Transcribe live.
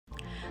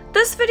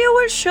This video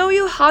will show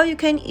you how you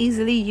can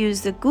easily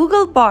use the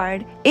Google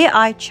Bard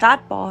AI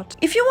chatbot.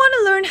 If you want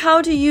to learn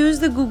how to use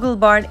the Google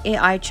Bard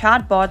AI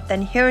chatbot,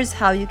 then here's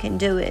how you can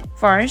do it.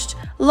 First,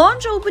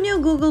 open your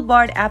Google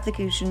Bard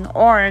application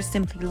or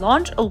simply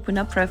open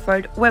a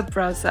preferred web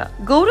browser.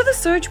 Go to the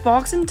search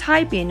box and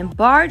type in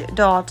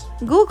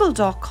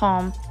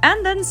bard.google.com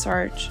and then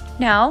search.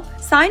 Now,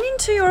 sign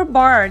into your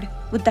Bard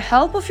with the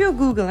help of your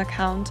Google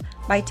account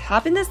by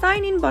tapping the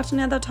sign in button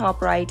at the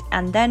top right,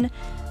 and then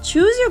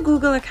choose your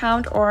Google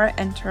account or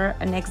enter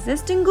an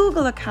existing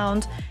Google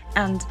account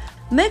and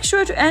make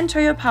sure to enter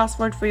your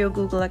password for your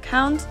Google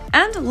account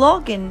and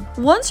log in.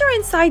 Once you're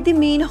inside the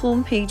main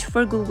homepage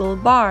for Google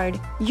Bard,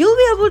 you'll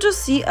be able to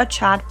see a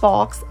chat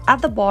box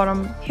at the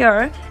bottom.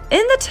 Here,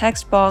 in the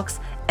text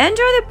box, enter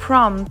the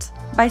prompt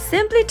by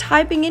simply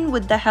typing in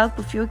with the help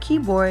of your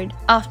keyboard.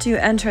 After you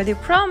enter the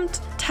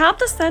prompt, tap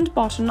the send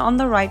button on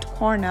the right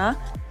corner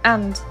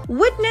and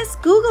witness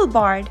Google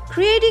Bard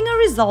creating a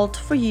result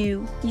for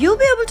you. You'll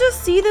be able to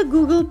see the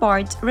Google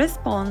Bard's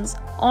response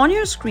on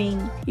your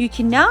screen. You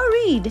can now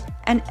read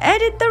and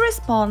edit the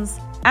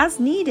response as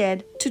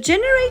needed. To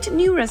generate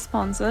new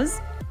responses,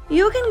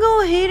 you can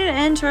go ahead and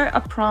enter a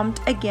prompt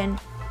again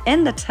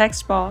in the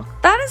text box.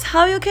 That is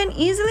how you can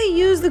easily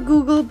use the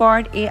Google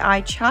Bard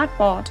AI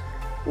chatbot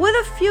with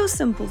a few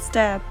simple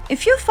steps.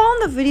 If you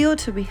found the video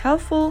to be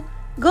helpful,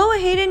 go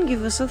ahead and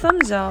give us a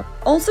thumbs up.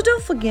 Also,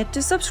 don't forget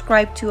to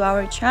subscribe to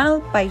our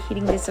channel by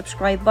hitting the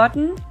subscribe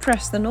button.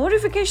 Press the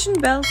notification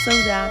bell so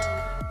that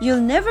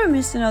you'll never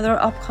miss another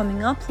upcoming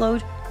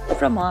upload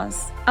from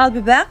us. I'll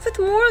be back with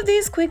more of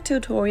these quick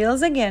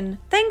tutorials again.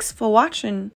 Thanks for watching.